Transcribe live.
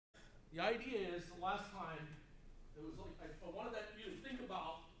The idea is, the last time, it was like, I wanted you to think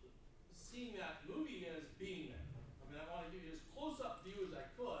about seeing that movie as being there. I mean, I want to give you as close-up view as I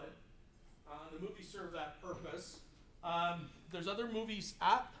could. The movie served that purpose. There's other movies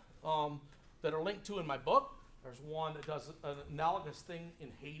that are linked to in my book. There's one that does an analogous thing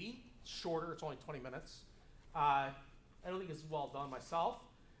in Haiti. It's shorter, it's only 20 minutes. I don't think it's well done myself.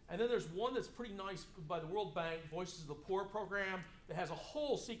 And then there's one that's pretty nice by the World Bank, Voices of the Poor program, that has a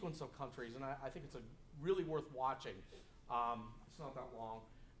whole sequence of countries, and I think it's really worth watching. It's not that long.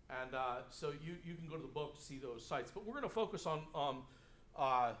 And so you can go to the book to see those sites. But we're going to focus on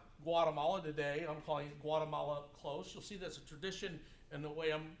Guatemala today. I'm calling it Guatemala Close. You'll see that's a tradition in the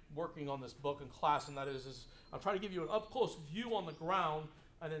way I'm working on this book in class, and that is I'm trying to give you an up-close view on the ground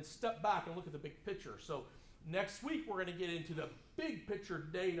and then step back and look at the big picture. So next week, we're going to get into the big picture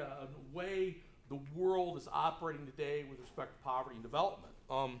data of the way the world is operating today with respect to poverty and development.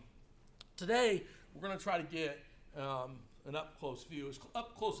 Today, we're going to try to get an up-close view, as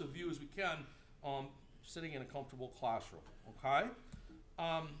up-close a view as we can, sitting in a comfortable classroom, okay?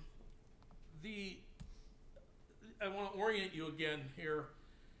 I want to orient you again here.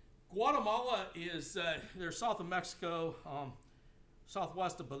 Guatemala is, they're south of Mexico,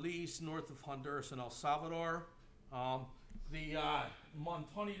 southwest of Belize, north of Honduras and El Salvador. The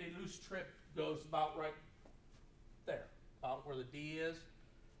Montaña de Luz trip goes about right there, about where the D is.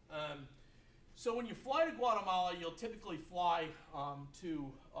 So when you fly to Guatemala, you'll typically fly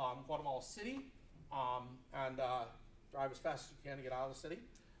to Guatemala City and drive as fast as you can to get out of the city,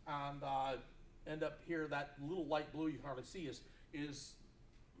 and end up here. That little light blue you can hardly see is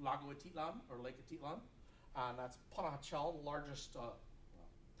Lago Atitlan, or Lake Atitlan, and that's Panajachel, the largest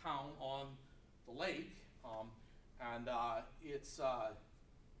town on the lake, and it's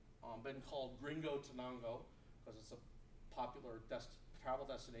been called Gringo Tenango because it's a popular travel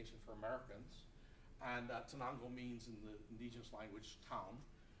destination for Americans, and Tenango means in the indigenous language town.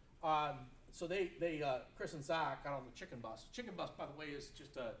 So Chris and Zach got on the chicken bus. Chicken bus, by the way, is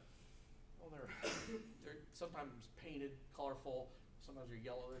just they're sometimes painted colorful, sometimes they're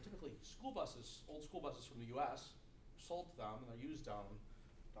yellow. They're typically school buses, old school buses from the U.S. sold to them, and they're used down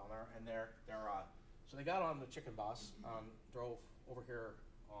there. And so they got on the chicken bus, drove over here.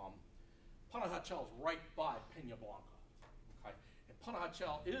 Panajachel is right by Peña Blanca. Okay, and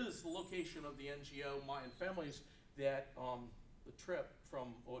Panajachel is the location of the NGO Mayan Families that the trip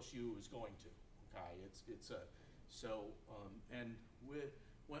from OSU is going to. Okay, and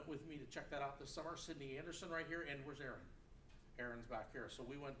went with me to check that out this summer. Sydney Anderson right here, and where's Aaron? Aaron's back here. So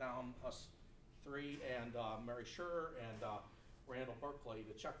we went down, us three, and Mary Scher and Randall Berkeley,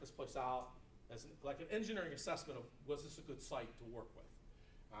 to check this place out as like an engineering assessment of, was this a good site to work with?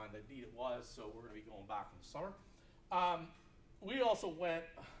 And indeed it was, so we're going to be going back in the summer. We also went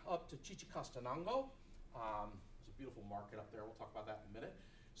up to Chichicastenango. There's a beautiful market up there. We'll talk about that in a minute.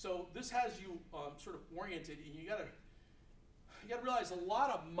 So this has you sort of oriented, and you gotta realize a lot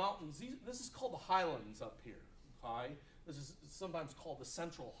of mountains. This is called the highlands up here. Okay, this is sometimes called the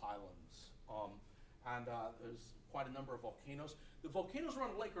Central Highlands, and there's quite a number of volcanoes. The volcanoes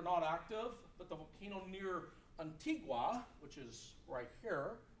around the lake are not active, but the volcano near Antigua, which is right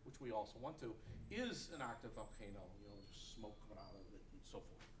here, which we also went to, is an active volcano. You know, there's smoke coming out of it and so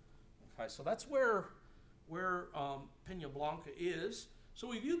forth. Okay, so that's where Peña Blanca is. So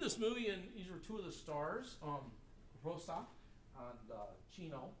we viewed this movie, and these were two of the stars, Rosa and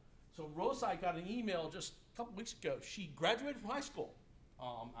Chino. So Rosa, I got an email just a couple weeks ago. She graduated from high school,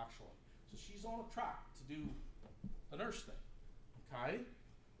 actually. So she's on a track to do the nurse thing, okay?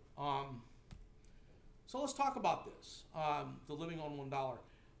 So let's talk about this, the living on $1.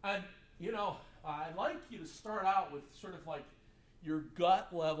 And, you know, I'd like you to start out with sort of like your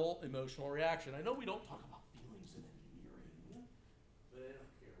gut level emotional reaction. I know we don't talk about feelings in engineering, but I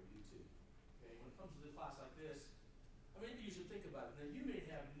don't care, we do too. Okay, when it comes to a class like this, maybe you should think about it. Now, you may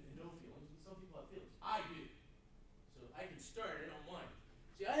have no feelings, but some people have feelings. I do. So I can start, I don't mind.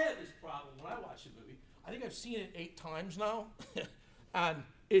 See, I have this problem when I watch a movie. I think I've seen it 8 times now, and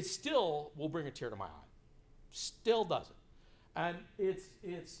it still will bring a tear to my eye. Still does it. And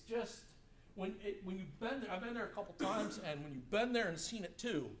it's just, when you've been there, I've been there a couple times, and when you've been there and seen it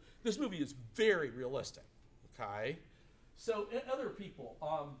too, this movie is very realistic, okay? So other people,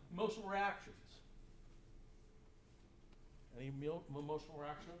 emotional reactions. Any emotional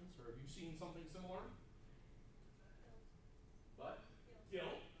reactions, or have you seen something similar? What?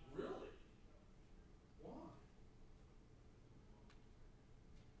 Guilt? Really? Why? I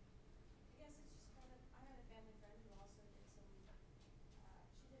guess it's just kind of, I had a family friend who also did some, she did work in India,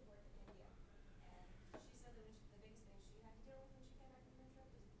 and she said that the biggest thing she had to deal with when she came back from her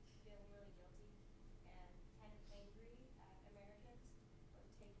trip was feeling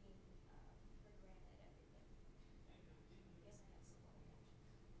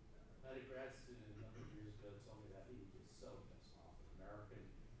had a grad student a number of years ago tell me that he was just so pissed off at American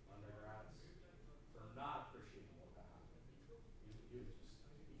undergrads for not appreciating what happened. He was just,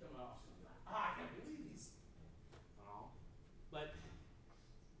 he come off and like, I can't believe these, But,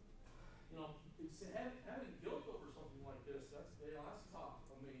 it's having guilt over something like this, that's tough.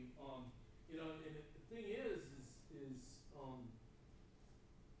 I mean, and the thing is,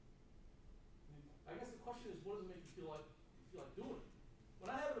 I guess the question is, what does it make you feel like doing it? When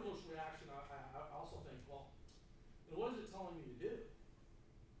I have an emotional reaction, I also think, well, what is it telling me to do?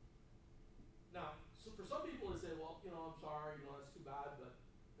 Now, so for some people, they say, well, I'm sorry, that's too bad, but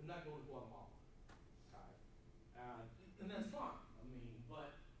I'm not going to Guatemala. Okay? And that's fine. I mean,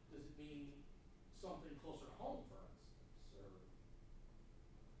 but does it mean something closer to home, for instance?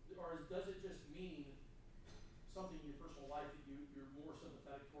 Or does it just mean something in your personal life that you're more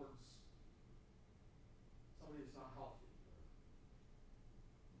sympathetic towards somebody that's not healthy, or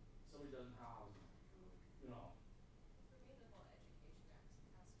somebody doesn't have, For me, the whole education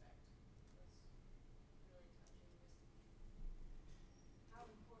aspect was really touching, just how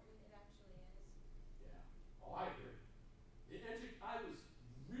important it actually is. Yeah. Oh, I agree. I was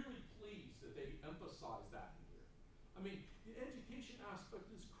really pleased that they emphasized that in here. I mean, the education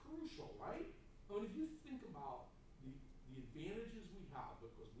aspect is crucial, right? I mean, if you think about the advantages we have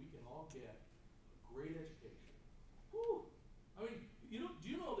because we can all get a great education. Whew. I mean, do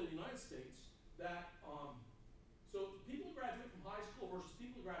you know that in the United States that, so people who graduate from high school versus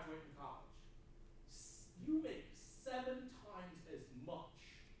people who graduate from college, you make 7 times as much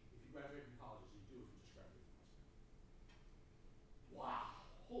if you graduate from college as you do if you just graduate from high school. Wow,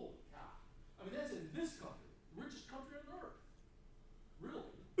 holy cow. I mean, that's in this country, the richest country on earth.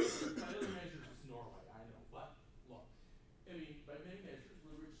 Really. By other measures, it's Norway, I know, but look, I mean, by many measures,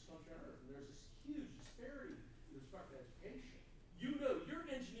 we're the richest country on earth, and there's this huge disparity with respect to education. Your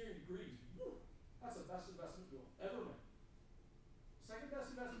engineering degrees, whew, that's the best investment you'll ever make. Second best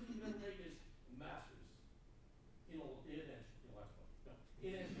investment you can ever make is a master's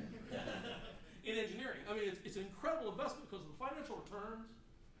in engineering. I mean, it's an incredible investment because of the financial returns,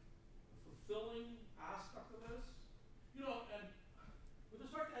 the fulfilling aspect of this. And with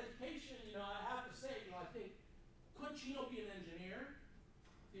respect to education, I have to say, I think, could Chino be an engineer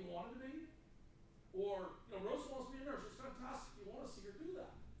if he wanted to be? Or, Rosa wants to be a nurse. It's fantastic. You want to see her do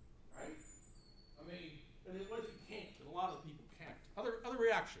that, right? I mean, and then what if you can't? And a lot of people can't. Other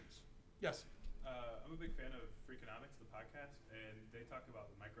reactions? Yes. I'm a big fan of Freakonomics, the podcast, and they talk about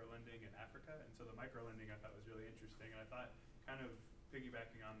the microlending in Africa. And so the microlending I thought was really interesting. And I thought, kind of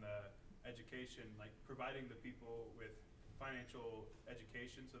piggybacking on the education, like providing the people with financial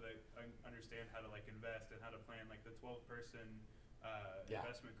education so they understand how to invest and how to plan the 12-person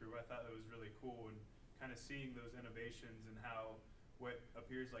investment group. I thought that was really cool, and kind of seeing those innovations and how what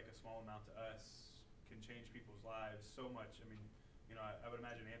appears like a small amount to us can change people's lives so much. I mean, I would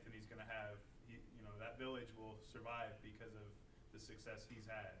imagine Anthony's going to have, that village will survive because of the success he's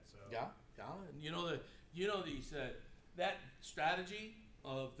had. So yeah, and that strategy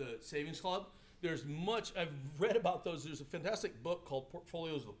of the savings club. There's much I've read about those. There's a fantastic book called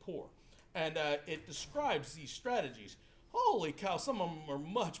Portfolios of the Poor, and it describes these strategies. Holy cow! Some of them are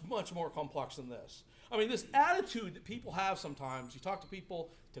much, much more complex than this. I mean, this attitude that people have sometimes. You talk to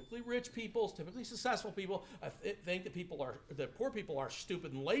people, typically rich people, typically successful people. Think that poor people are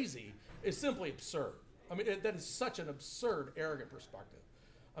stupid and lazy is simply absurd. I mean, that is such an absurd, arrogant perspective.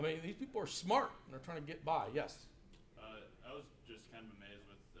 I mean, these people are smart and they're trying to get by. Yes. I was just kind of amazed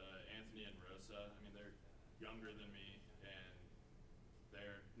with Anthony and Rosa. I mean, they're younger than me, and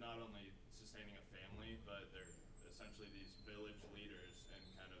they're not only sustaining a family, but they're essentially these village leaders and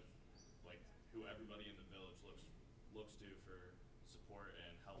kind of who everybody in the village looks to for support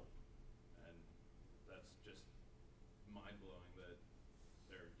and help. And that's just mind-blowing that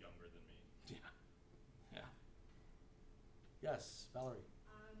they're younger than me. Yeah. Yes, Valerie.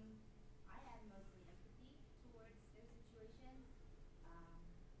 I had mostly empathy towards their situations.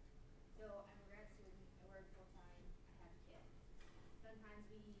 So I'm a grad student, I work full time, I have kids. Sometimes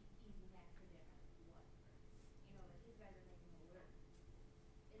we eat easy snacks for dinner, whatever. These guys are making a living.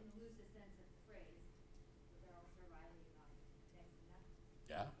 In the loosest sense of the phrase, but they're all surviving on next to nothing.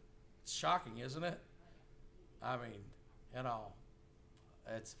 Yeah. It's shocking, isn't it? I mean,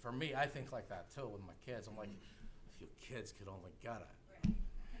 it's for me. I think like that too with my kids. I'm like, if your kids could only get it. Right.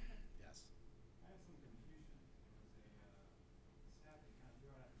 Yes. I have some confusion. There was a stat they kind of threw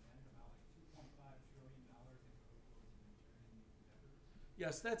out at the end about $2.5 trillion in humanitarian endeavors.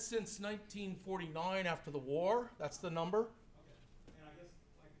 Yes, that's since 1949 after the war. That's the number. Okay, and I guess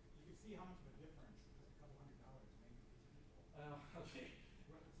you could see how much of a difference just a couple $100 made for these people. Okay.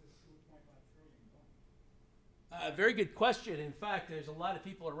 What it says Very good question. In fact, there's a lot of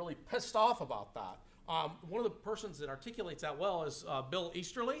people are really pissed off about that. One of the persons that articulates that well is Bill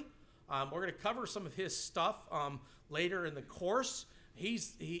Easterly. We're going to cover some of his stuff later in the course.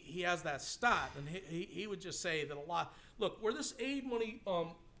 He has that stat, and he would just say that a lot. Look, where this aid money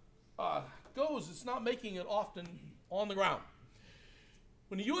goes, it's not making it often on the ground.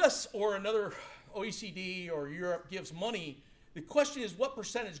 When the U.S. or another OECD or Europe gives money, the question is what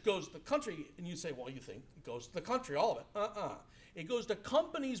percentage goes to the country? And you say, well, you think it goes to the country, all of it. It goes to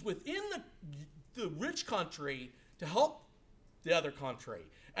companies within the rich country to help the other country.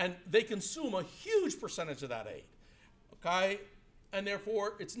 And they consume a huge percentage of that aid, okay? And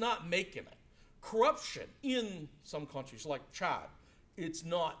therefore, it's not making it. Corruption in some countries like Chad, it's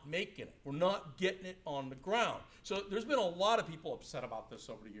not making it. We're not getting it on the ground. So there's been a lot of people upset about this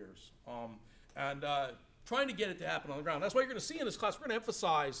over the years. Trying to get it to happen on the ground. That's why you're going to see in this class, we're going to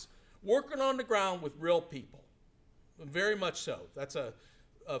emphasize working on the ground with real people. Very much so. That's a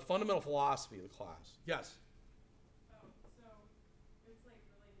fundamental philosophy of the class. Yes? So it's like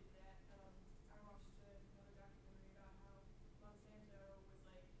related to that. I watched another documentary about how Monsanto was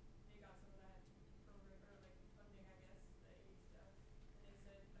like, they got some of that program or like funding, I guess, the aid stuff, and they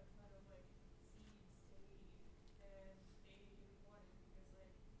said a ton of like seeds to Haiti, and they didn't want it because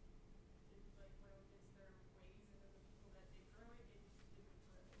like it's like well, it's their ways and then the people that they grow it, they just didn't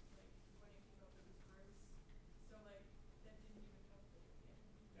grow it. Like when it came up, it was gross. So like that didn't even help it again.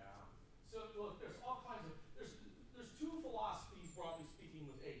 Yeah. So look, there's all kinds of, there's two philosophies, broadly speaking,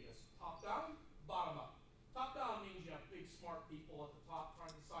 with aid. It's top down, bottom up. Top down means you have big, smart people at the top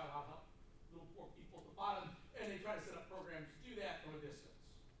trying to decide how to help little poor people at the bottom, and they try to set up programs to do that from a distance.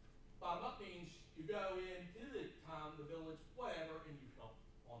 Bottom up means you go into the town, the village, whatever, and you help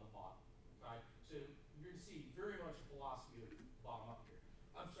on the bottom. Okay? So you're going to see very much a philosophy of bottom up here.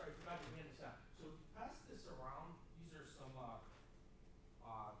 I'm sorry, I forgot to hand this out. So pass this around. These are some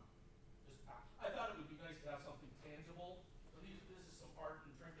I thought it would be nice to have something tangible. So this is some art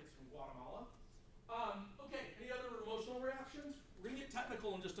and trinkets from Guatemala. Okay, any other emotional reactions? We're going to get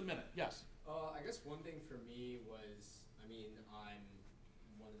technical in just a minute. Yes? I guess one thing for me was, I mean, I'm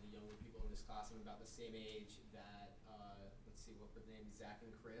one of the younger people in this class. I'm about the same age that, let's see, what were the names? Zach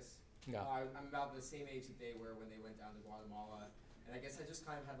and Chris. Yeah. I'm about the same age that they were when they went down to Guatemala. And I guess I just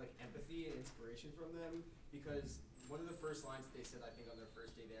kind of had like empathy and inspiration from them, because one of the first lines that they said, I think, on their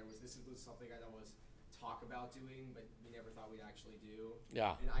first day there was, this was something I'd always talk about doing, but we never thought we'd actually do.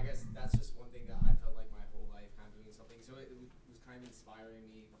 Yeah. And I guess that's just one thing that I felt like my whole life kind of doing something. So it was kind of inspiring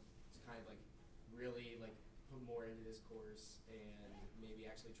me to kind of like really like put more into this course and maybe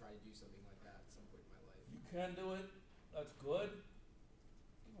actually try to do something like that at some point in my life. You can do it. That's good.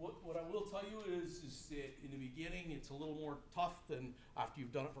 What I will tell you is that in the beginning, it's a little more tough than after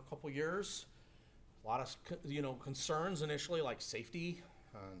you've done it for a couple of years. A lot of concerns initially, like safety.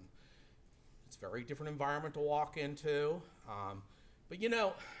 It's a very different environment to walk into. But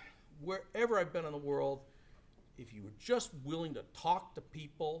wherever I've been in the world, if you were just willing to talk to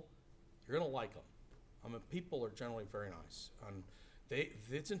people, you're gonna like them. I mean, people are generally very nice, and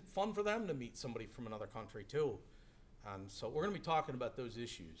it's fun for them to meet somebody from another country too. And so we're gonna be talking about those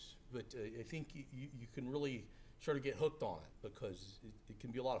issues. But I think you can really sort of get hooked on it, because it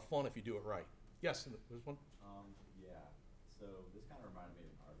can be a lot of fun if you do it right. Yes, there's one. Yeah. So this kind of reminded me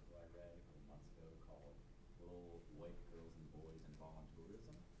of an article I read a couple months ago called "Little White Girls and Boys and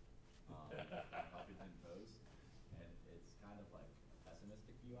Voluntourism" on Huffington Post, and it's kind of like a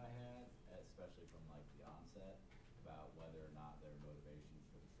pessimistic view I had, especially from like the onset, about whether or not their motivations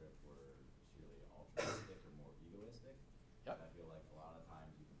for the trip were sheerly altruistic or more egoistic. Yep. And I feel like a lot of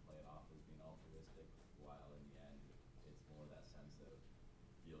times you can play it off as being altruistic, while in the end it's more that sense of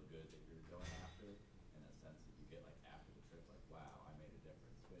feel good that you're going after, and that sense that you get like after the trip, like, wow, I made a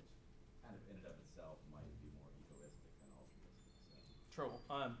difference, which kind of in and of itself might be more egoistic than altruistic. So. True.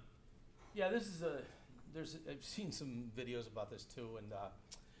 Yeah, I've seen some videos about this too, and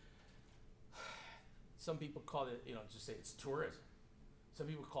some people call it, just say it's tourism. Some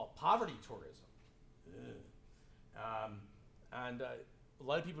people call it poverty tourism. And a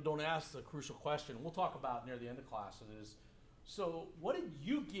lot of people don't ask the crucial question. We'll talk about near the end of class. It is, so what did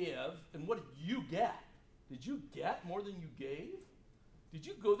you give and what did you get? Did you get more than you gave? Did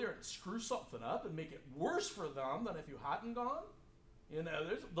you go there and screw something up and make it worse for them than if you hadn't gone?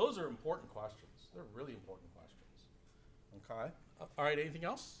 Those are important questions. They're really important questions. Okay. All right, anything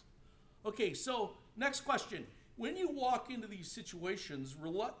else? Okay, so next question. When you walk into these situations,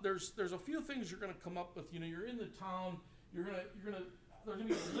 there's a few things you're going to come up with. You're in the town. There's going to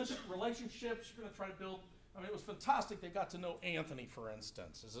be relationships you're going to try to build. I mean, it was fantastic. They got to know Anthony, for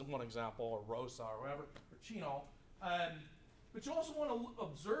instance, as one example, or Rosa, or whatever. Or Frappuccino. But you also want to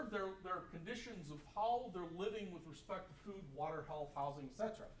observe their conditions of how they're living with respect to food, water, health, housing,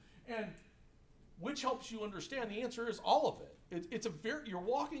 etc. And which helps you understand? The answer is all of it. You're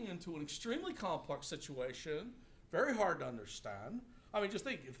walking into an extremely complex situation, very hard to understand. I mean, just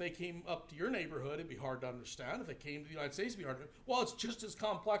think, if they came up to your neighborhood, it'd be hard to understand. If they came to the United States, it'd be hard to, well, it's just as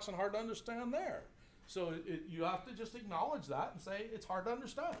complex and hard to understand there. So you have to just acknowledge that and say it's hard to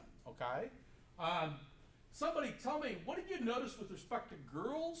understand, okay? Somebody tell me, what did you notice with respect to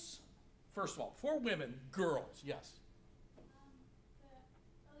girls? First of all, for women, girls, yes. At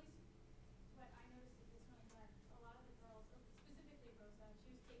least what I noticed at this one is that a lot of the girls, specifically Rosa,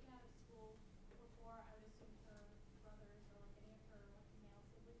 she was taken out of school before I would assume her brothers or like any of her like male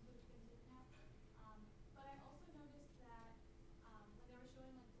siblings would have been taken out. But I also noticed that when they were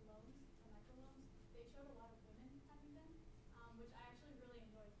showing like the loans, the microloans, they showed a lot of women having them, which I actually really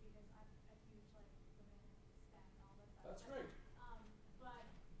enjoyed because I'm a huge like women stan and all that stuff. That's great. But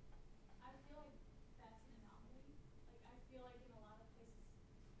I feel like that's an anomaly. Like I feel like in a lot of places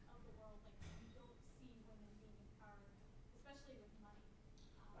of the world, like you don't see women being empowered, especially with money.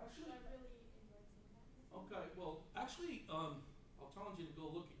 So I really enjoyed seeing that. Okay, well, actually, I'll challenge you to go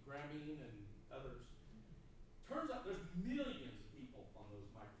look at Grameen and others. Turns out there's millions of people on those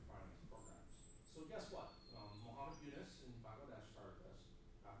microfinance programs. So guess what? Mohammed Yunus in Bangladesh started this.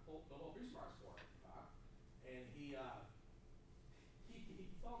 Got Nobel Peace Prize for it, in fact. And he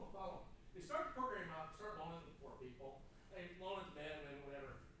found the following. They started the program out, started loaning to poor people. They loan it to men, women,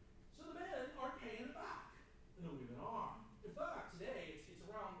 whatever. So the men aren't paying it back. And the women are. In fact, today, it's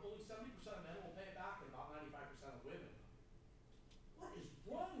around only 70% of men will pay it back and about 95% of women. What is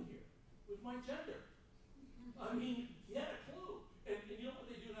wrong here with my gender? I mean, get a clue. And you know what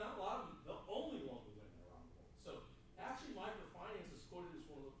they do now? A lot of them, they'll only loan to women around the world. So actually, microfinance is quoted as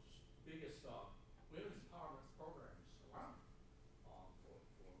one of the biggest women's empowerment programs around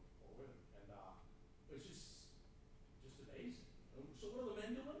for women. And it's just amazing. And so what are the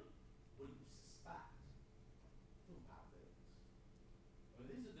men doing? What do you suspect? Doing bad things. I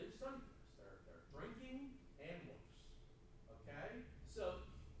mean, they've studied this. They're drinking and worse. Okay? So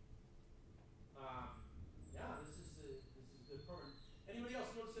yeah, this is a good program. Anybody else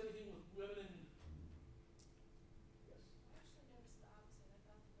notice anything with women in? Yes. I actually noticed the opposite. I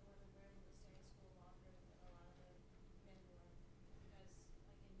thought that the women were able to stay in school longer than a lot of the men were. Because,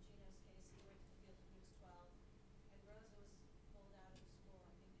 like in Gino's case, he went to the field when he was 12, and Rosa was pulled out of school,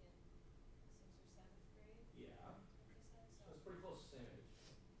 I think, in 6th or 7th grade. Yeah. I think they said. So That's pretty close to the same age.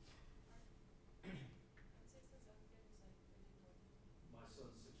 in 6th and 7th grade was like pretty important. My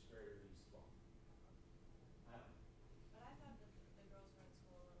son's 6th grader and he's 12. I don't know. But I thought that the girls were in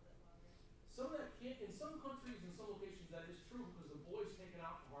school a little bit longer. Some of that can't, in some countries and some locations that is true because the boys taken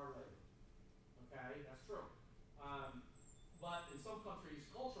out for hard labor. Okay, that's true. But in some countries,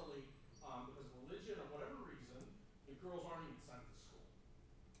 culturally, because of religion or whatever reason, the girls aren't even sent to school.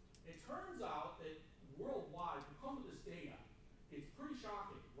 It turns out that worldwide, we come with this data, it's pretty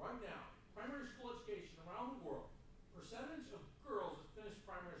shocking. Right now, primary school education around the world, percentage of girls that finish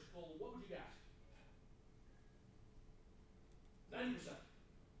primary school, what would you guess? 90%.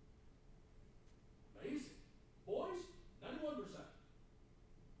 Amazing. Boys, 91%.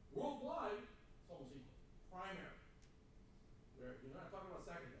 Worldwide, it's almost equal. Primary. You're not talking about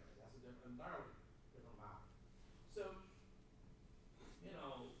secondary. That's a entirely different matter. So, you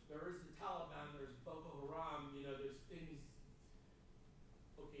know, there is the Taliban, there's Boko Haram, you know, there's things,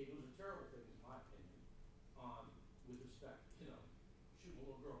 okay, those are terrible things in my opinion, with respect, you know, shooting a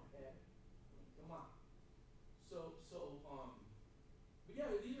little girl in the head. I mean, come on. But yeah,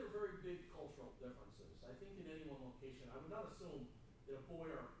 these are very big cultural differences. I think in any one location, I would not assume that a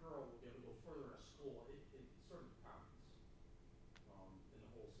boy or a girl will be able to go further in a school. It sort of depends in the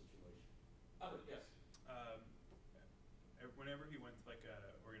whole situation. Yes? Whenever he went to like a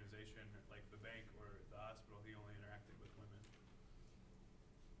organization, like the bank or the hospital, he only interacted with women.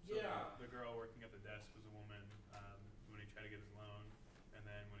 So Yeah. the girl working at the desk was a woman when he tried to get his loan, and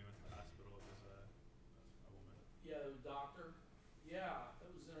then when he went to the hospital, it was a woman. Yeah, the doctor. Yeah, that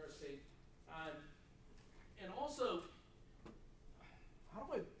was interesting. And also, how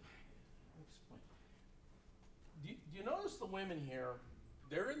do I explain? Do you notice the women here?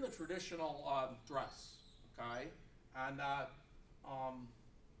 They're in the traditional dress, okay? And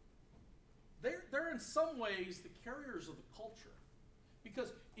they're in some ways the carriers of the culture.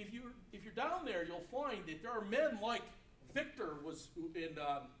 Because if you're down there, you'll find that there are men like Victor was in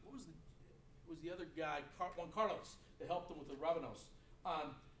what was the other guy, Juan Carlos, that helped him with the Ravenos,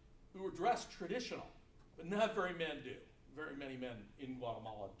 who were dressed traditional, but not very men do. Very many men in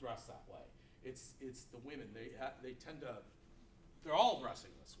Guatemala dress that way. It's the women. They tend to, they're all dressing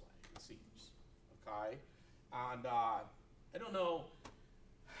this way, it seems. Okay, and I don't know.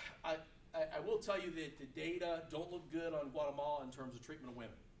 I will tell you that the data don't look good on Guatemala in terms of treatment of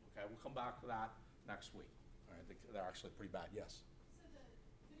women. Okay, we'll come back to that next week. All right, they're actually pretty bad. Yes. So the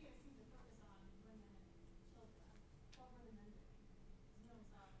video seemed to focus on women and children. What were the men doing? No one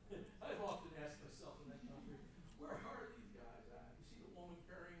saw it. I've often asked myself in that country, where are these guys at? You see the woman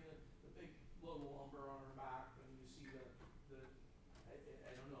carrying the big load of lumber on her back, and you see I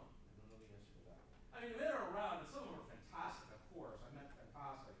don't know. I don't know the answer to that. I mean, the men are around, and some of them are fantastic, of course. I meant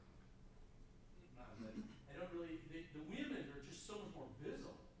fantastic. I don't really, the women are just so much more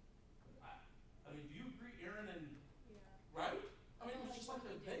visible. I mean, do you agree, Aaron, and, Yeah. right? I mean, it was just like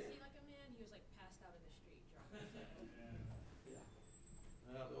when the we did big. see like a man, he was like passed out in the street drunk.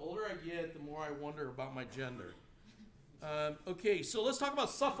 Yeah. The older I get, the more I wonder about my gender. Okay, so let's talk about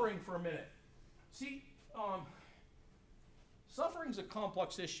suffering for a minute. See, suffering's a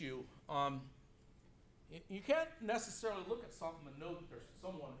complex issue. You can't necessarily look at something and know that there's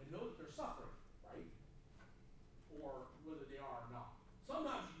someone and know that they're suffering, right? Or whether they are or not.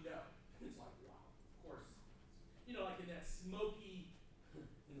 Sometimes you know. It's like, wow, of course. You know, like in the smoky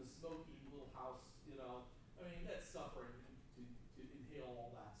little house, you know. I mean, that's suffering to inhale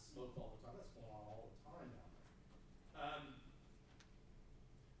all that smoke all the time. That's going on all the time down there.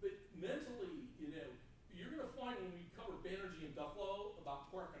 But mentally, you know, you're going to find when we cover Banerjee and Duffalo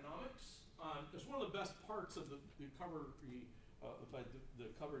about core economics, it's one of the best parts of the coverage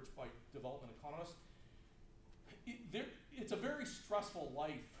by development economists. It's a very stressful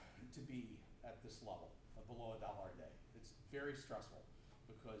life to be at this level, below $1 a day. It's very stressful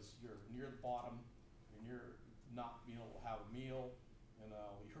because you're near the bottom, you're near not being able to have a meal. You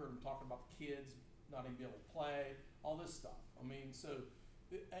know, we heard them talking about the kids not even being able to play, all this stuff. I mean, so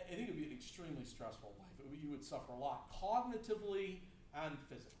I think it would be an extremely stressful life. You would suffer a lot cognitively and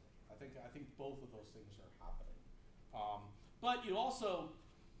physically. I think both of those things are happening. But you also,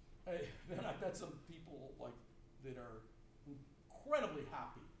 man, I bet some people like that are incredibly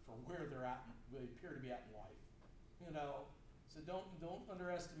happy for where they're at, they appear to be at in life. You know, so don't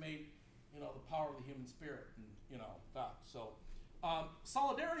underestimate, you know, the power of the human spirit and, you know, that. So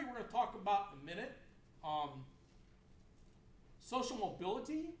solidarity we're going to talk about in a minute. Social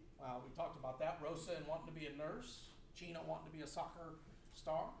mobility, we talked about that. Rosa and wanting to be a nurse, Gina wanting to be a soccer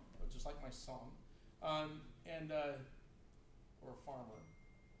star, just like my son, or a farmer.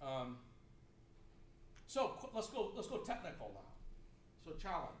 So let's go technical now. So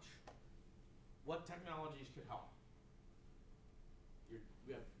challenge. What technologies could help?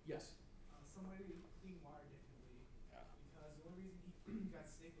 Yes. Somebody clean water differently. Yeah. Because the only reason he got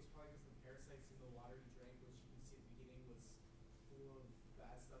sick was probably because the parasites in the water he drank, which you can see at the beginning was full of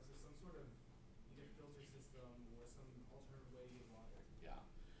bad stuff. So some sort of either filter system or some alternative way to get water. Yeah.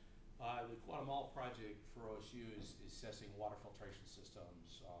 The Guatemala project for OSU is assessing water filtration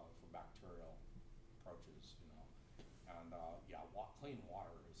systems for bacterial approaches, you know. And clean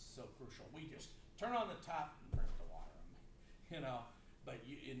water is so crucial. We just turn on the tap and drink the water, you know. But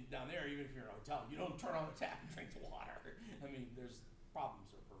down there, even if you're in a hotel, you don't turn on the tap and drink the water. I mean, there's problems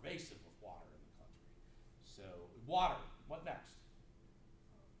that are pervasive with water in the country. So water, what next?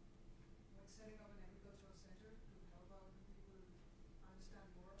 Like setting up an agricultural center to help out people understand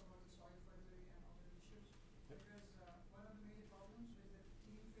more about the soil fertility and other issues. Yep. Because one of the major problems with the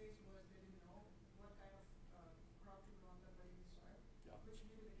team faced was they didn't know what kind of crop to grow on that particular soil, Yeah. which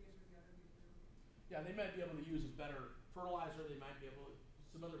may be the case with the other people too. Yeah, they might be able to use a better fertilizer. They might be able to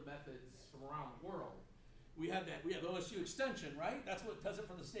some other methods from around the world. We have OSU Extension, right? That's what does it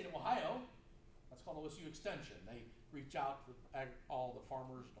for the state of Ohio. That's called OSU Extension. They reach out to all the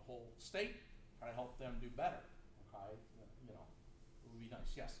farmers in the whole state, try to help them do better. Okay, you know, it would be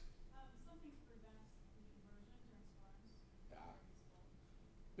nice. Yes. Something to prevent the conversion during storms. Yeah.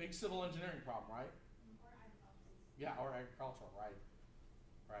 Big civil engineering problem, right? Or agriculture. Yeah, or agricultural, right?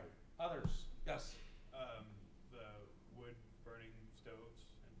 Right. Others. Yes. The wood burning stoves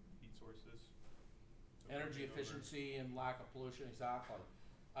and heat sources. So Energy moving over- efficiency and lack of pollution, exactly.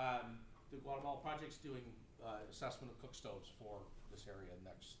 The Guatemala project's doing assessment of cook stoves for this area the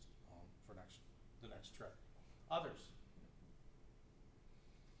next trip. Others.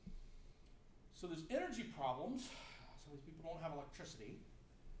 So there's energy problems. Some of these people don't have electricity.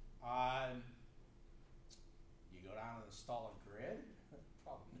 You go down and install a grid?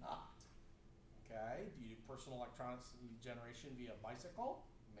 Probably not. Okay, do you do personal electronics generation via bicycle?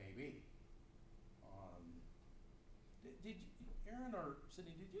 Maybe. Did you, Aaron or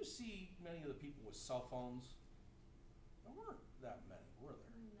Sydney, did you see many of the people with cell phones? There weren't that many, were there?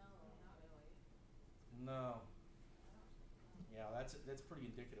 No, not really. No. Yeah, that's pretty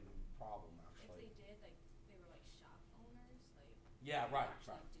indicative of the problem, actually. If they did, like, they were like shop owners, like. Yeah, they were right,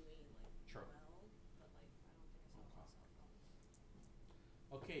 actually right. doing like True. well, but like, I don't think I saw it on cell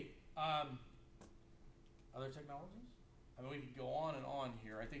phones. Okay, other technologies? I mean, we could go on and on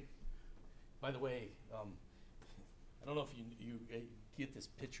here. I think, by the way, I don't know if you get this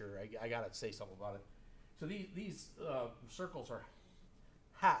picture. I gotta say something about it. So these circles are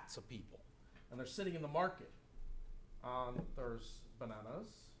hats of people, and they're sitting in the market. There's bananas,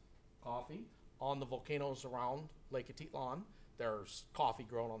 coffee. On the volcanoes around Lake Atitlan, there's coffee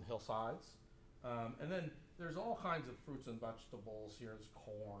grown on the hillsides. And then there's all kinds of fruits and vegetables. Here's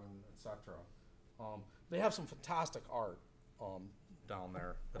corn, etc. They have some fantastic art down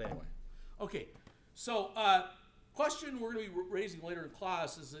there. But anyway, okay. So question we're going to be raising later in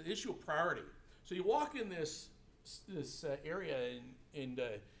class is the issue of priority. So you walk in this area and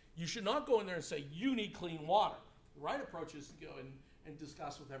you should not go in there and say you need clean water. The right approach is to go and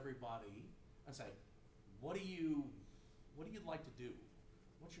discuss with everybody and say, what do you like to do?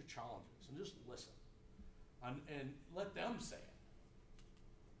 What's your challenges? And just listen and let them say it.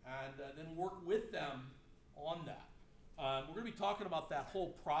 And then work with them on that. We're going to be talking about that whole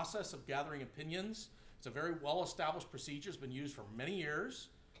process of gathering opinions. It's a very well-established procedure. It's been used for many years.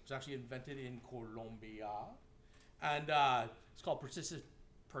 It was actually invented in Colombia. And it's called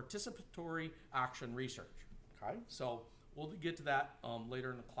participatory action research. Okay, so we'll get to that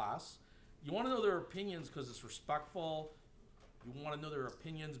later in the class. You want to know their opinions because it's respectful. You want to know their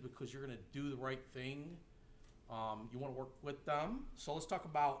opinions because you're going to do the right thing. You want to work with them. So let's talk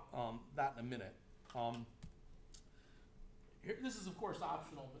about that in a minute. This is, of course,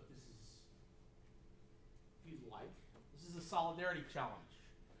 optional, but this is, if you'd like, this is a solidarity challenge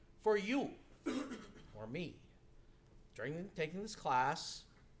for you or me. During taking this class,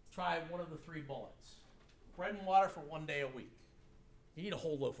 try one of the 3 bullets. Bread and water for 1 day a week. You eat a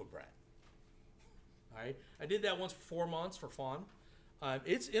whole loaf of bread. All right? I did that once for 4 months for fun.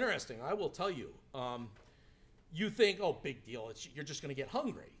 It's interesting, I will tell you. You think, oh, big deal, you're just going to get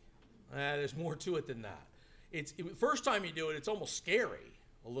hungry. There's more to it than that. First time you do it, it's almost scary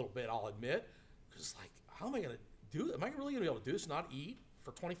a little bit, I'll admit. Because like, how am I going to do it? Am I really going to be able to do this, not eat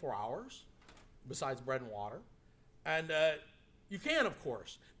for 24 hours besides bread and water? And you can, of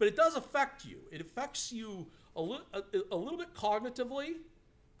course, but it does affect you. It affects you a little bit cognitively,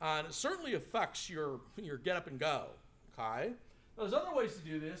 and it certainly affects your get up and go, okay? There's other ways to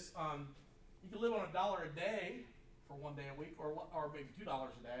do this. You can live on $1 a day for 1 day a week, or maybe $2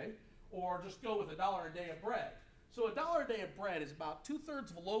 a day, or just go with $1 a day of bread. So $1 a day of bread is about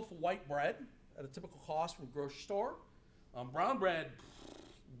 2/3 of a loaf of white bread at a typical cost from a grocery store. Brown bread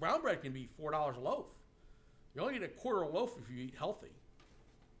can be $4 a loaf. You only get a quarter of a loaf if you eat healthy.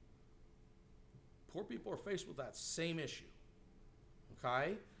 Poor people are faced with that same issue.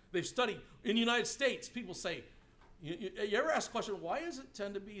 Okay? They've studied, in the United States, people say, you ever ask the question, why does it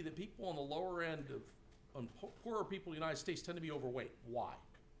tend to be that people on the lower end of poorer people in the United States tend to be overweight? Why?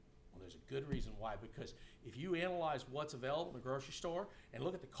 Well, there's a good reason why. Because if you analyze what's available in the grocery store and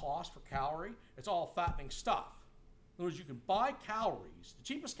look at the cost per calorie, it's all fattening stuff. In other words, you can buy calories. The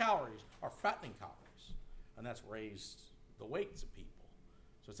cheapest calories are fattening calories. And that's raised the weights of people.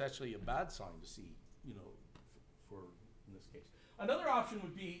 So it's actually a bad sign to see, for in this case. Another option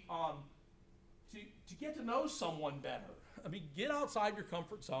would be to get to know someone better. I mean, get outside your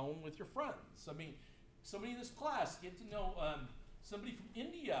comfort zone with your friends. I mean, somebody in this class, get to know somebody from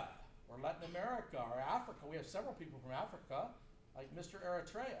India or Latin America or Africa. We have several people from Africa, like Mr.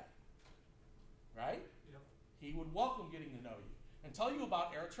 Eritrea, right? Yep. He would welcome getting to know you and tell you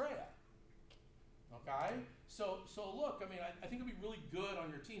about Eritrea. Okay, so look, I mean, I think it'd be really good on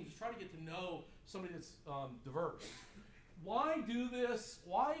your team. Just try to get to know somebody that's diverse. Why do this?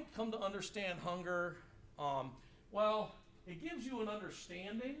 Why come to understand hunger? Well, it gives you an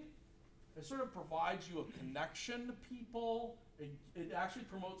understanding. It sort of provides you a connection to people. It actually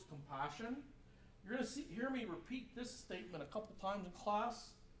promotes compassion. You're going to hear me repeat this statement a couple times in class,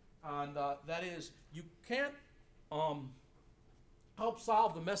 and that is, you can't help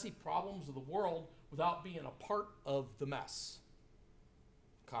solve the messy problems of the world without being a part of the mess.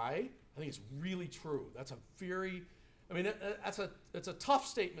 Okay? I think it's really true. That's a very, it's a tough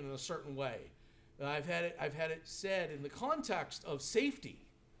statement in a certain way. I've had it said in the context of safety.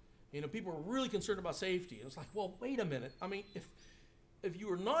 People are really concerned about safety. And it's like, well, wait a minute. I mean, if you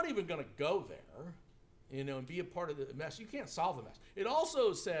are not even going to go there, and be a part of the mess, you can't solve the mess. It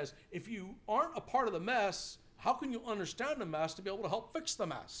also says, if you aren't a part of the mess, how can you understand the mess to be able to help fix the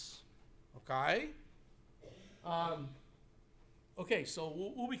mess? Okay? Okay,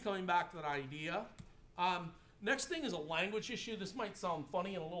 so we'll be coming back to that idea. Next thing is a language issue. This might sound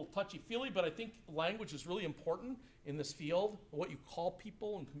funny and a little touchy-feely, but I think language is really important in this field, what you call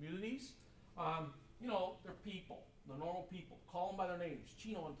people in communities. You know, they're people, they're normal people. Call them by their names,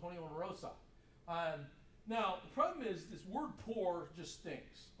 Chino, Antonio, and Rosa. Now, the problem is this word poor just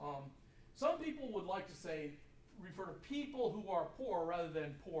stinks. Some people would like to say, refer to people who are poor rather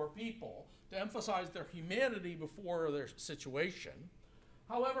than poor people, to emphasize their humanity before their situation.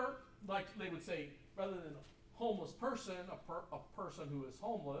 However, like they would say, rather than a homeless person, a person who is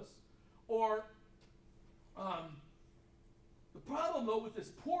homeless, or the problem though with this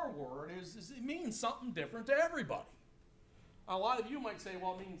poor word is it means something different to everybody. A lot of you might say,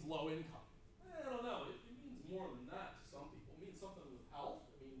 well, it means low income. I don't know, it means more than that to some people. It means something with health,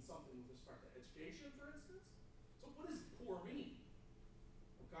 it means something with respect to education, for instance. So what does poor mean?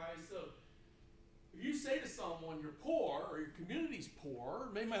 Okay, so if you say to someone you're poor or your community's poor,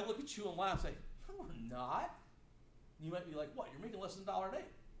 they might look at you and laugh and say, no, we're not. You might be like, what? You're making less than $1 a day.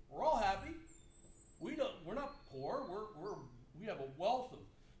 We're all happy. We're not poor. We have a wealth of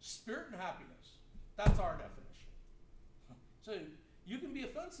spirit and happiness. That's our definition. So you can be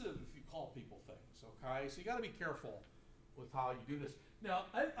offensive if you call people things, okay? So you got to be careful with how you do this. Now,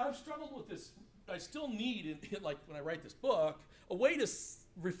 I've struggled with this. I still need, like when I write this book, a way to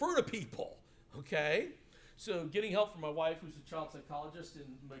refer to people, okay? So getting help from my wife, who's a child psychologist, and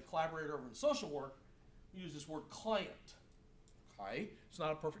my collaborator over in social work, we use this word client, okay? It's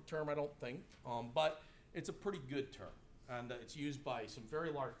not a perfect term, I don't think, but it's a pretty good term. And it's used by some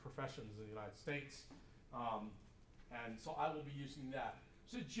very large professions in the United States. And so I will be using that.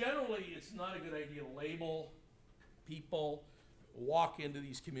 So generally, it's not a good idea to label people, walk into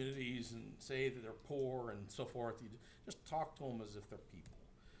these communities and say that they're poor and so forth. You just talk to them as if they're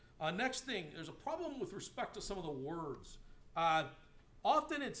people. Next thing, there's a problem with respect to some of the words.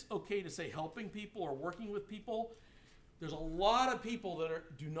 Often it's okay to say helping people or working with people. There's a lot of people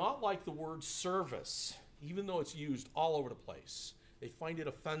that do not like the word service, even though it's used all over the place. They find it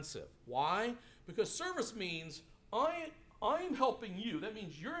offensive. Why? Because service means I'm helping you. That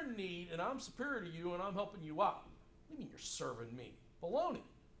means you're in need and I'm superior to you and I'm helping you out. What do you mean you're serving me? Baloney.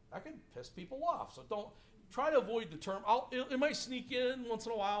 That can piss people off. So don't try to avoid the term. It might sneak in once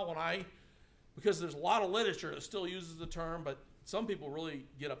in a while because there's a lot of literature that still uses the term, but some people really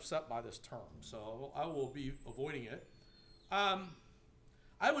get upset by this term. So I will be avoiding it.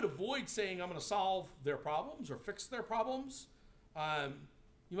 I would avoid saying I'm going to solve their problems or fix their problems.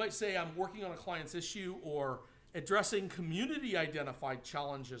 You might say I'm working on a client's issue or addressing community-identified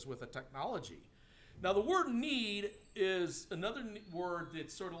challenges with a technology. Now, the word need is another word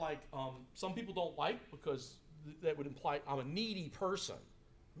that's sort of like some people don't like because that would imply I'm a needy person.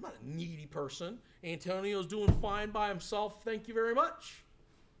 I'm not a needy person. Antonio's doing fine by himself. Thank you very much.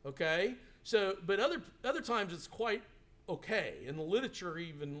 Okay? So, but other times it's quite okay. In the literature,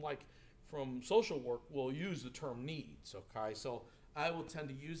 even like from social work, we'll use the term needs, okay? So I will tend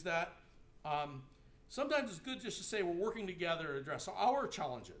to use that. Sometimes it's good just to say we're working together to address our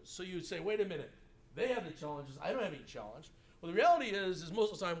challenges. So you would say, wait a minute, they have the challenges, I don't have any challenge. Well, the reality is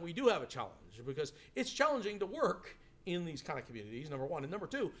most of the time we do have a challenge because it's challenging to work in these kind of communities, number one. And number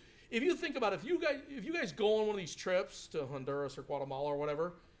two, if you think about it, if you guys go on one of these trips to Honduras or Guatemala or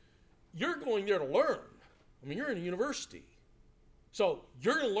whatever, you're going there to learn. I mean, you're in a university. So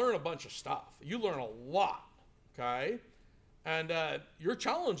you're going to learn a bunch of stuff. You learn a lot, okay? And your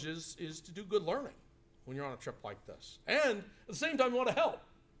challenge is to do good learning when you're on a trip like this. And at the same time, you want to help,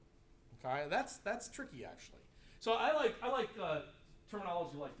 okay? That's tricky, actually. So I like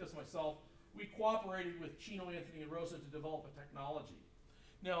terminology like this myself. We cooperated with Chino, Anthony, and Rosa to develop a technology.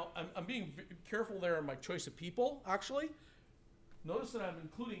 Now, I'm being careful there in my choice of people, actually. Notice that I'm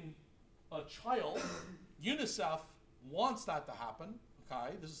including a child. UNICEF wants that to happen,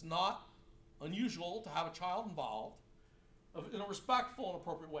 okay? This is not unusual to have a child involved in a respectful and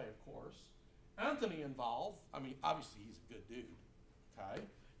appropriate way, of course. Anthony involved, I mean, obviously he's a good dude, okay?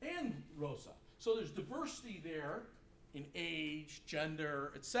 And Rosa. So there's diversity there in age,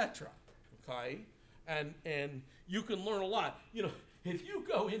 gender, etc., okay? And you can learn a lot. You know, if you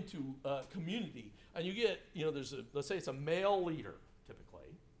go into a community and you get, you know, let's say it's a male leader,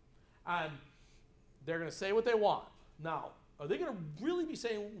 typically, and they're going to say what they want. Now, are they going to really be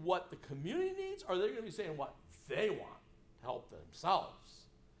saying what the community needs, or are they going to be saying what they want to help themselves?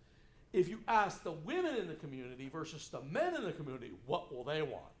 If you ask the women in the community versus the men in the community, what will they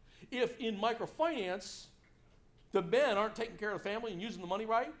want? If in microfinance, the men aren't taking care of the family and using the money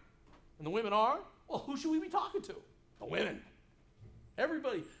right, and the women are, well, who should we be talking to? The women.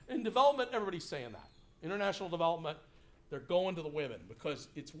 Everybody. In development, everybody's saying that. International development, they're going to the women because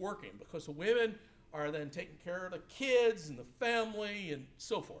it's working, because the women are then taking care of the kids and the family and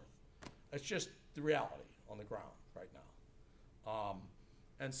so forth. That's just the reality on the ground right now.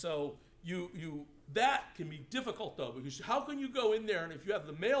 And so that can be difficult though, because how can you go in there and if you have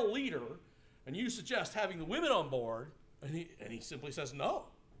the male leader and you suggest having the women on board and he simply says, no,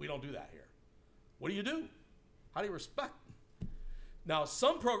 we don't do that here. What do? How do you respect them? Now,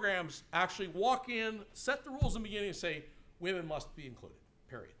 some programs actually walk in, set the rules in the beginning and say, women must be included,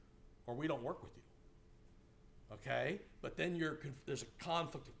 period, or we don't work with you. Okay? But then there's a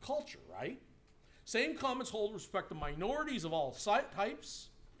conflict of culture, right? Same comments hold with respect to minorities of all types.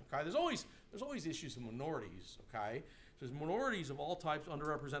 Okay? There's always issues with minorities, okay? There's minorities of all types,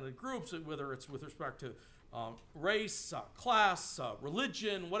 underrepresented groups, whether it's with respect to race, class,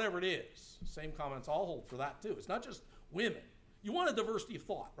 religion, whatever it is. Same comments all hold for that too. It's not just women. You want a diversity of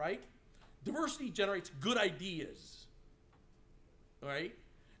thought, right? Diversity generates good ideas, right?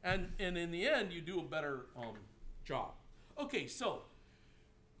 And in the end, you do a better job. Okay, so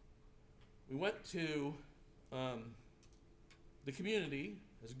we went to the community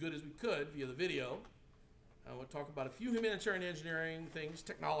as good as we could via the video. I want to talk about a few humanitarian engineering things,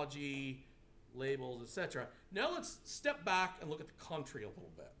 technology, labels, etc. Now let's step back and look at the country a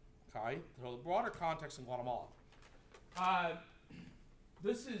little bit, okay? So the broader context in Guatemala.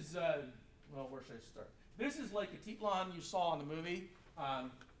 This is, well, where should I start? This is Lake Atitlan you saw in the movie,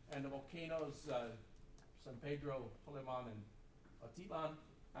 and the volcanoes, San Pedro, Polemon, and Atitlan.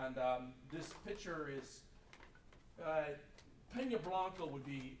 And this picture is, Peña Blanca would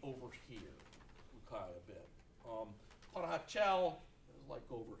be over here, okay, a bit. Parajachel is like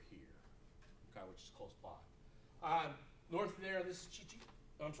over here, okay, which is close by. North there, this is Chichi.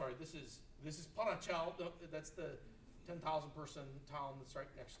 I'm sorry, this is Parajachel. That's the 10,000 person town that's right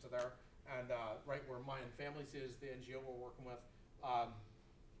next to there, and right where Mayan Families is, the NGO we're working with.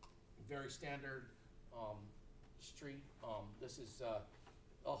 Very standard street. This is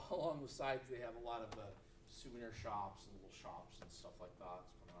along the sides. They have a lot of souvenir shops and little shops and stuff like that.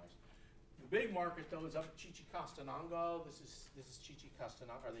 It's kind of nice. The big market though is up at Chichicastenango. This is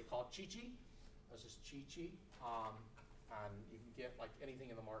Chichicastenango. Are they called Chichi? This is Chichi, and you can get like anything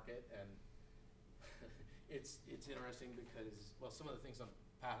in the market, and it's interesting because, well, some of the things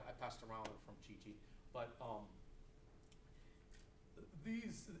I passed around are from Chichi, but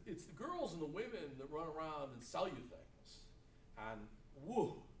it's the girls and the women that run around and sell you things, and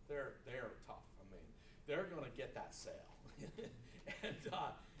woo, they're tough. I mean, they're gonna get that sale, and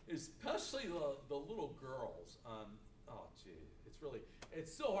especially the little girls. Oh gee,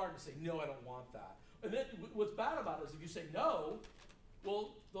 it's so hard to say no, I don't want that. And then what's bad about it is if you say no,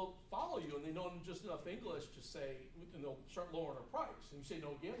 well, they'll follow you and they know just enough English to say, and they'll start lowering their price. And you say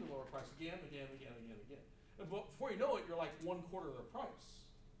no again, they lower price again. And before you know it, you're like 1/4 of their price.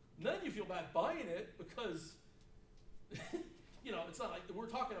 And then you feel bad buying it because, you know, it's not like, we're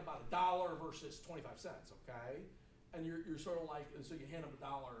talking about $1 versus 25 cents, okay? And you're sort of like, and so you hand them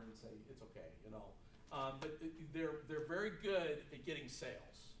 $1 and say, it's okay, you know. But they're very good at getting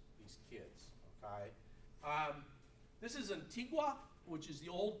sales, these kids, okay? This is Antigua, which is the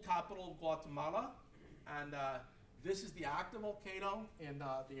old capital of Guatemala, and this is the active volcano in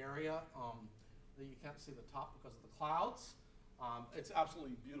the area. You can't see the top because of the clouds. It's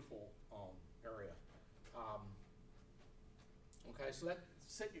absolutely beautiful area. Okay, so that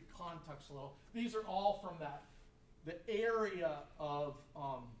set your context a little. These are all from the area of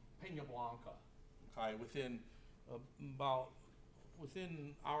Peña Blanca. Okay, within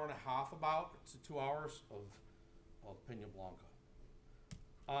an hour and a half, about to 2 hours of Peña Blanca.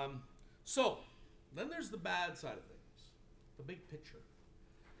 So then there's the bad side of things, the big picture.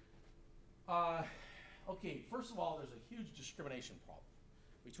 Okay, first of all, there's a huge discrimination problem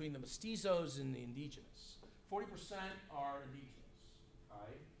between the mestizos and the indigenous. 40% are indigenous,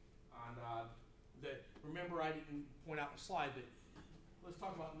 okay? And remember, I didn't point out in the slide, but let's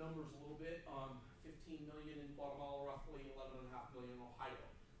talk about numbers a little bit. 15 million in Guatemala, roughly 11.5 million in Ohio.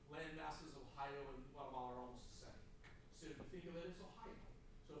 Land masses of Ohio and Guatemala are almost the same. So if you think of it as Ohio,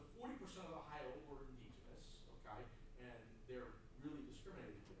 so 40% of Ohio were indigenous, okay, and they're really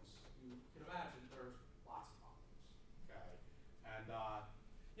discriminated against. You can imagine there's lots of problems, okay? And,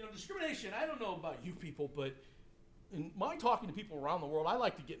 you know, discrimination, I don't know about you people, but in my talking to people around the world, I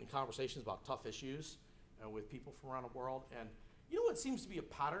like to get in conversations about tough issues with people from around the world. And you know what seems to be a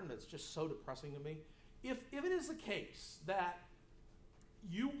pattern that's just so depressing to me? If it is the case that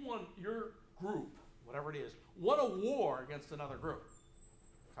you want your group, whatever it is, won a war against another group,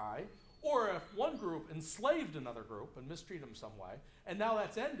 okay? Or if one group enslaved another group and mistreated them some way, and now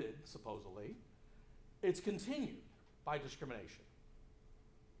that's ended, supposedly, it's continued by discrimination.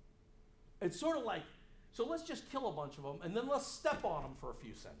 It's sort of like, so let's just kill a bunch of them and then let's step on them for a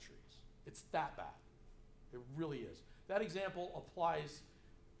few centuries. It's that bad. It really is. That example applies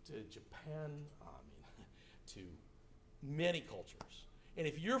to Japan, to many cultures. And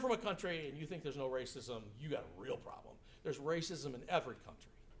if you're from a country and you think there's no racism, you got a real problem. There's racism in every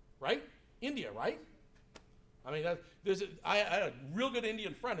country, right? India, right? I mean, I had a real good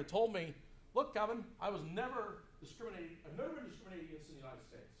Indian friend who told me, look, Kevin, I've never been discriminated against in the United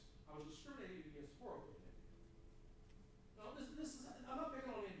States. I was discriminated against horribly in India. No, I'm not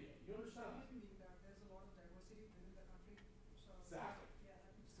picking on India. You understand? I mean that there's a lot of diversity within the country. So Exactly. yeah, that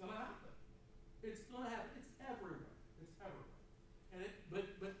makes It's going to happen. It's going to happen. It's everywhere. It's everywhere. And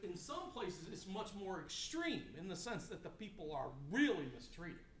but in some places, it's much more extreme in the sense that the people are really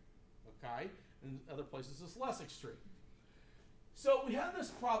mistreated. Okay? In other places, it's less extreme. So we have this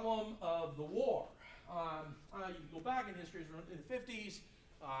problem of the war. You can go back in history, in the 50s,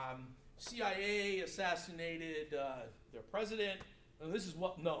 CIA assassinated their president. And this is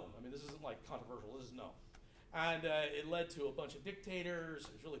known. I mean, this isn't like controversial. This is known. And it led to a bunch of dictators.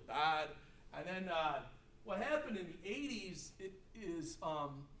 It was really bad. And then what happened in the 80s is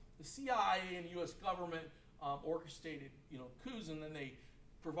the CIA and the U.S. government orchestrated, coups, and then they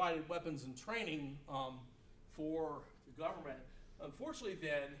provided weapons and training for the government. Unfortunately,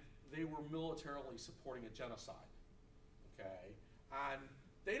 then they were militarily supporting a genocide. Okay, and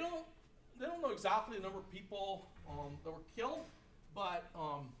they don't know exactly the number of people that were killed, but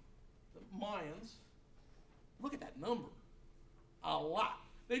the Mayans, look at that number, a lot.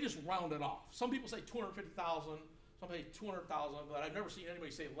 They just round it off. Some people say 250,000, some say 200,000, but I've never seen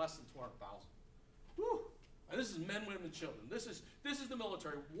anybody say less than 200,000. Whew. And this is men, women, and children. This is the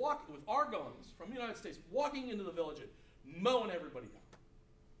military walking with our guns from the United States, walking into the village and mowing everybody down,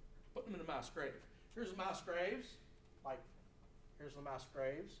 putting them in a mass grave. Here's the mass graves, here's the mass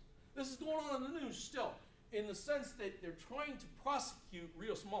graves. This is going on in the news still, in the sense that they're trying to prosecute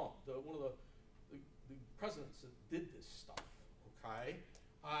Rios Montt, one of the presidents that did this stuff. Okay,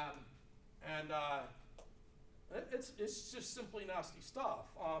 it's just simply nasty stuff.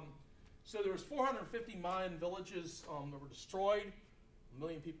 So there was 450 Mayan villages that were destroyed. 1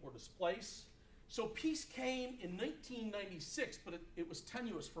 million people were displaced. So peace came in 1996, but it was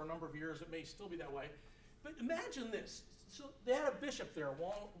tenuous for a number of years. It may still be that way. But imagine this. So they had a bishop there,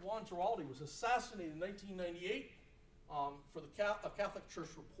 Juan Giraldi, was assassinated in 1998 for the Catholic Church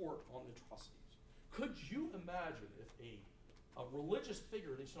report on atrocities. Could you imagine if a religious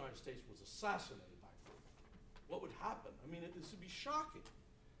figure in the United States was assassinated by a group? What would happen? I mean, this would be shocking.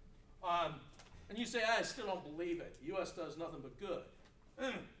 And you say, I still don't believe it. The U.S. does nothing but good.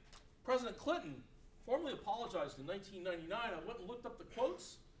 President Clinton formally apologized in 1999. I went and looked up the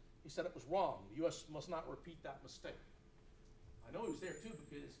quotes. He said it was wrong. The U.S. must not repeat that mistake. I know he was there too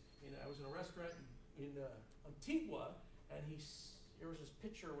because I was in a restaurant in Antigua, and there was this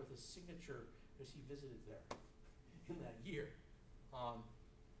picture with his signature as he visited there in that year.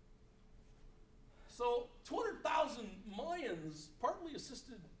 So 200,000 Mayans, partly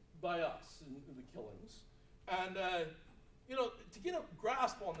assisted by us in the killings, and to get a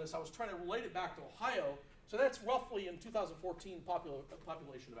grasp on this, I was trying to relate it back to Ohio. So that's roughly in 2014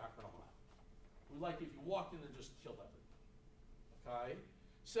 population of Akron, Ohio. We if you walked in and just killed everybody. Okay,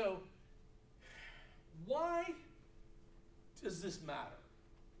 so why does this matter?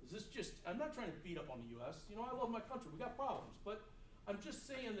 Is this just? I'm not trying to beat up on the U.S. I love my country. We got problems, but I'm just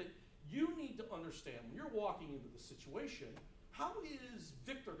saying that you need to understand when you're walking into the situation. How is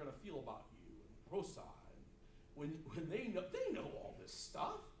Victor going to feel about you and Rosa? And when they know all this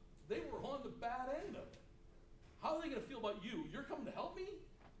stuff, they were on the bad end of it. How are they going to feel about you? You're coming to help me?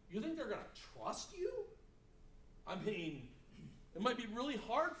 You think they're going to trust you? I mean, it might be really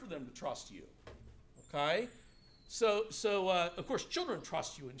hard for them to trust you. Okay, so of course children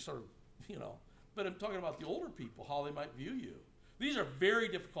trust you and sort of but I'm talking about the older people, how they might view you. These are very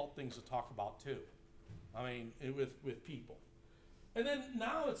difficult things to talk about too. I mean, with people. And then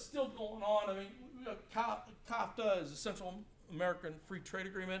now it's still going on. I mean, we got CAFTA is a Central American Free Trade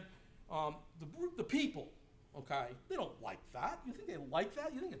Agreement. The people, okay, they don't like that. You think they like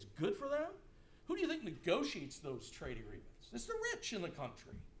that? You think it's good for them? Who do you think negotiates those trade agreements? It's the rich in the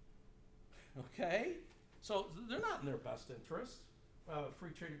country, okay? So they're not in their best interest. We have a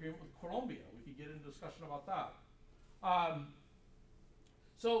free trade agreement with Colombia. We could get into discussion about that.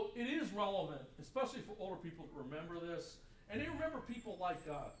 So it is relevant, especially for older people to remember this. And they remember people like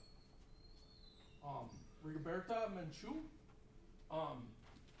Rigoberta Menchú.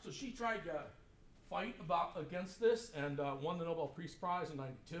 So she tried to fight against this and won the Nobel Peace Prize in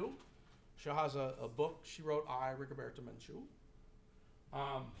 '92. She has a book she wrote, Rigoberta Menchú.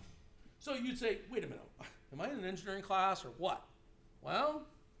 So you'd say, wait a minute, am I in an engineering class or what? Well,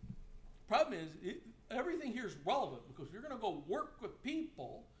 problem is, everything here is relevant because if you're going to go work with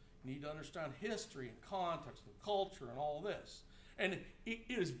people, you need to understand history and context and culture and all this. And it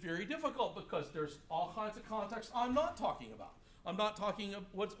is very difficult because there's all kinds of context I'm not talking about. I'm not talking of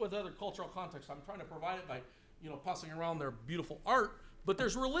what's other cultural context. I'm trying to provide it by, passing around their beautiful art, but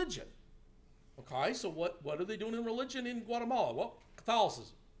there's religion. Okay, so what are they doing in religion in Guatemala? Well,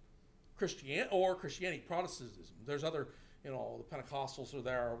 Catholicism, Christianity, Protestantism. There's other, the Pentecostals are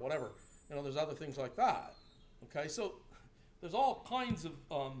there or whatever. There's other things like that. Okay, so there's all kinds of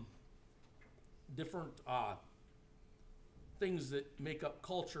different things that make up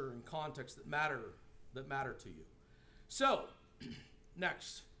culture and context that matter to you. So,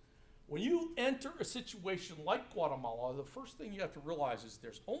 next, when you enter a situation like Guatemala, the first thing you have to realize is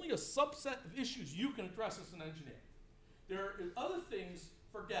there's only a subset of issues you can address as an engineer. There are other things,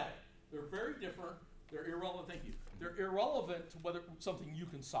 forget it. They're very different. They're irrelevant. Thank you. They're irrelevant to whether it's something you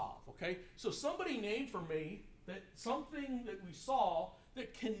can solve. Okay. So somebody named for me that something that we saw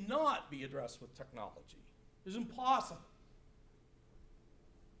that cannot be addressed with technology is impossible.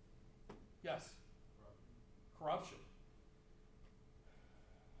 Yes. Corruption.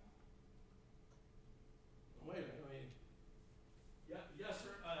 Wait a minute. Yes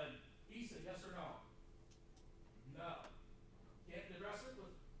or Isa, yes or no? No. Can't address it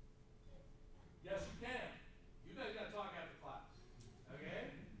with. Yes, you can. You guys got to talk after class.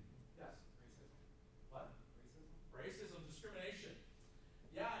 Okay? Yes. Racism. What? Racism. Racism, discrimination.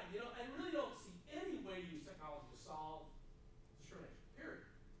 Yeah, I really don't see any way to use technology to solve discrimination. Period.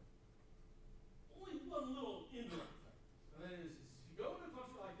 Only one little indirect thing. And that is if you go to a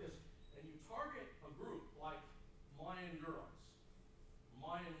country like this and you target a group like Mayan girls,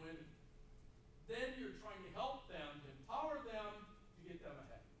 Mayan women, then you're trying to help them, empower them to get them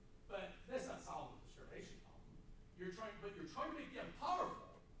ahead. But that's not solving the discrimination problem. You're trying to make them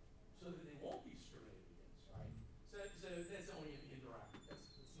powerful so that they won't be discriminated against, right? So that's only an indirect.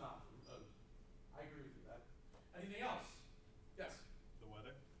 It's not. I agree with you. That. Anything else? Yes. The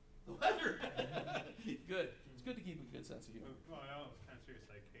weather. The weather. Good. It's good to keep a good sense of humor. Well, I was kind of serious,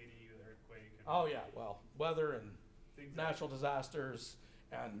 like Haiti, the earthquake. And Oh yeah, well, weather and things natural disasters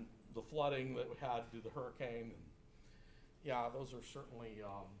and the flooding that we had due to the hurricane. And yeah, those are certainly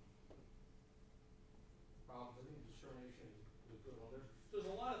problems. I think discrimination is a good one. There's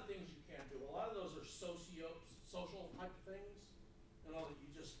a lot of things you can't do. A lot of those are social type things, that you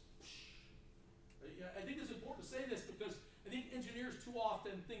just. Yeah, I think it's important to say this because I think engineers too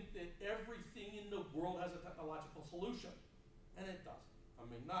often think that everything in the world has a technological solution, and it doesn't. I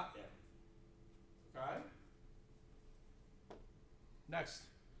mean, not everything. Okay? Next,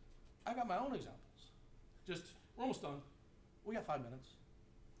 I got my own examples. We're almost done. We got 5 minutes.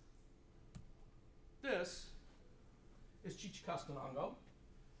 This is Chichicastenango.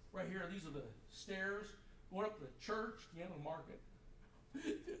 Right here, these are the stairs going up to the church, the animal market.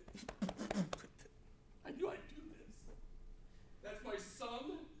 I knew I'd do this. That's my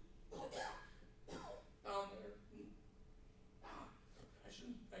son down there.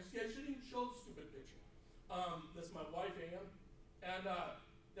 I shouldn't even show the stupid picture. That's my wife, Ann. And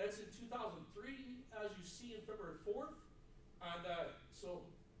that's in 2003, as you see, in February 4th. And so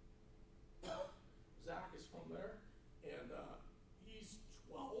Zach is from there, and he's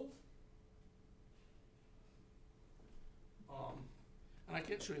 12. And I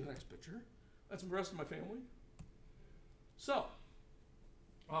can't show you the next picture. That's the rest of my family. So,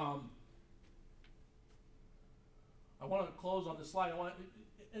 I want to close on this slide.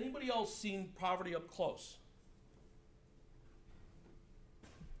 Anybody else seen poverty up close?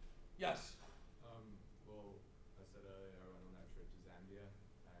 Yes. Well, I said earlier I went on that trip to Zambia,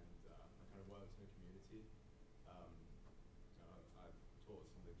 and I kind of worked in a community. I taught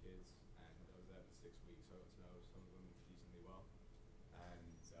some of the kids, and I was there for 6 weeks, so I got to know some of them decently well. And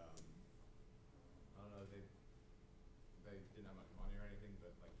I don't know, they didn't have much money or anything,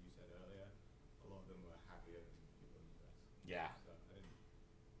 but like you said earlier, a lot of them were happier than people in the US. Yeah. So I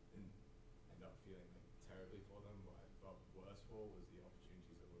didn't end up feeling like terribly for them. What I felt worse for was the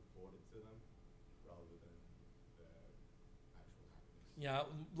opportunities that were afforded to them rather than their actual happiness. Yeah,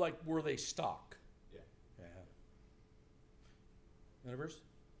 like were they stuck? Yeah. Yeah. Universe?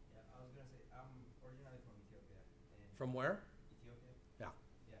 Yeah, I was gonna say I'm originally from Ethiopia. And From where? Ethiopia. Yeah.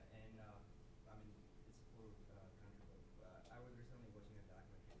 Yeah, and I mean it's a poor country, but I was recently watching a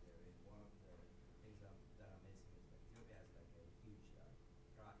documentary there, and one of the things that amazed me is like Ethiopia has like a huge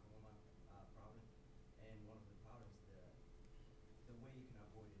trachoma problem, and one of the problems the way you can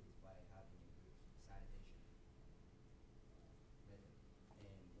avoid it is by having a good sanitation method,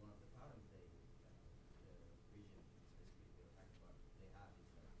 and one of the problems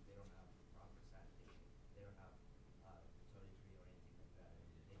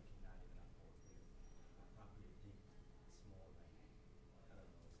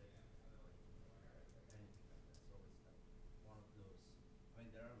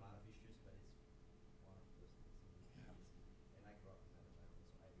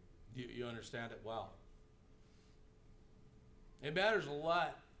You understand it well. It matters a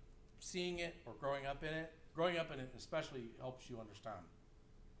lot seeing it or growing up in it. Growing up in it especially helps you understand.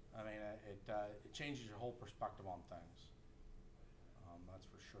 I mean, it changes your whole perspective on things. That's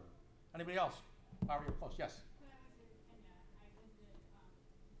for sure. Anybody else? Power, you're close. Yes. When I went to Kenya, I visited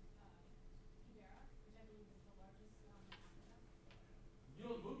Kibera, which I believe is the largest in Africa. You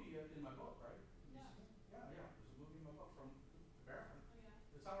know the movie in my book, right? No. Yeah. There's a movie in my book from Kibera. Oh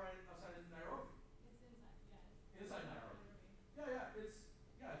yeah. It's out right outside of Nairobi. It's inside. Yeah. It's Inside Nairobi. Yeah.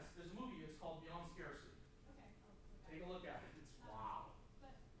 There's a movie. It's called Beyond Scarcity. Okay. Take a look at it. It's wow.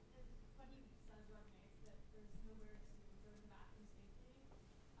 But what he says resonates that there's nowhere to go to the bathroom safely.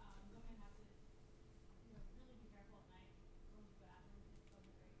 Women have to, really be careful at night going to the bathroom because they'll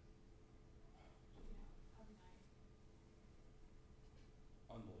be raped. Every night.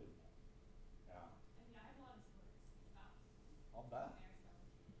 Unbelievable. Yeah. And yeah, I have a lot of stories about I'll bet. there,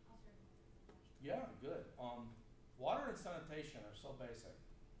 so I'll share them with you. Yeah, good. Water and sanitation are so basic.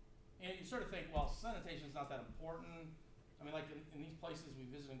 And you sort of think, well, sanitation is not that important. I mean, like in these places we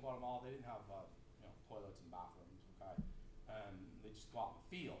visited in Guatemala, they didn't have toilets and bathrooms, okay? And they just go out in the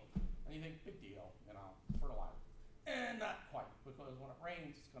field. And you think, big deal, fertilizer. And not quite, because when it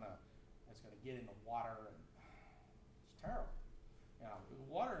rains, it's gonna get in the water, and it's terrible.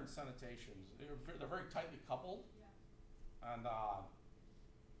 Water and sanitation, they're very tightly coupled. Yeah. And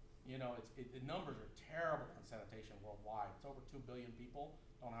the numbers are terrible in sanitation worldwide. It's over 2 billion people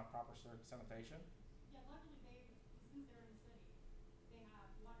don't have proper sanitation. Yeah, luckily since they're in the city, they have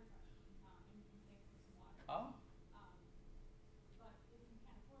water trucks, and you can pay for some water. Oh. But if you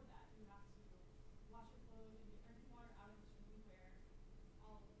can't afford that, you have to wash your clothes and get drinking water out of the stream where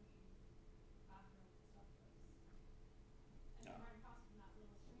all of the bathroom stuff goes. And Yeah. right across from that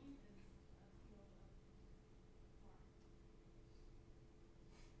little stream is a field of corn.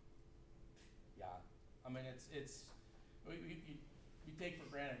 Yeah, I mean you take for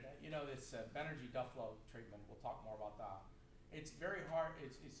granted that this Banerjee Dufflo treatment. We'll talk more about that. It's very hard.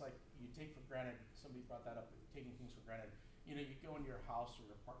 It's like you take for granted. Somebody brought that up. Taking things for granted. You go into your house or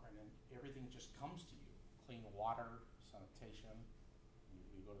your apartment and everything just comes to you. Clean water, sanitation.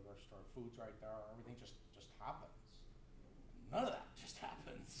 You go to the store, food's right there. Everything just happens. None of that just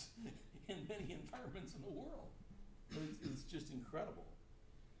happens in many environments in the world. It's just incredible.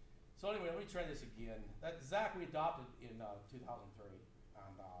 So anyway, let me try this again. That Zach we adopted in 2003,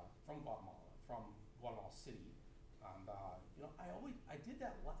 and from Guatemala City, and I did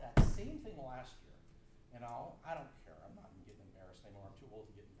that same thing last year. I don't care. I'm not getting embarrassed anymore. I'm too old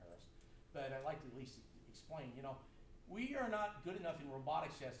to get embarrassed. But I'd like to at least explain. We are not good enough in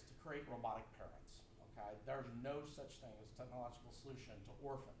robotics yet to create robotic parents. Okay, there's no such thing as a technological solution to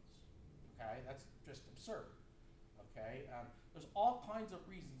orphans. Okay, that's just absurd. Okay, there's all kinds of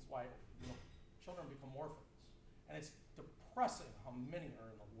reasons why children become orphans, and it's depressing how many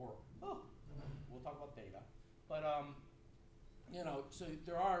are in the world. We'll talk about data, but so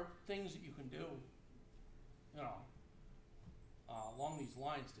there are things that you can do, along these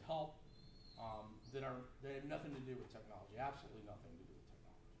lines to help that have nothing to do with technology. Absolutely nothing to do with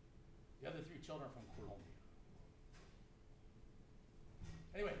technology. The other 3 children are from Colombia.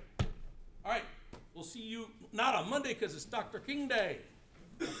 Anyway, all right. We'll see you not on Monday because it's Dr. King Day.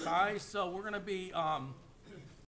 Okay, so we're going to be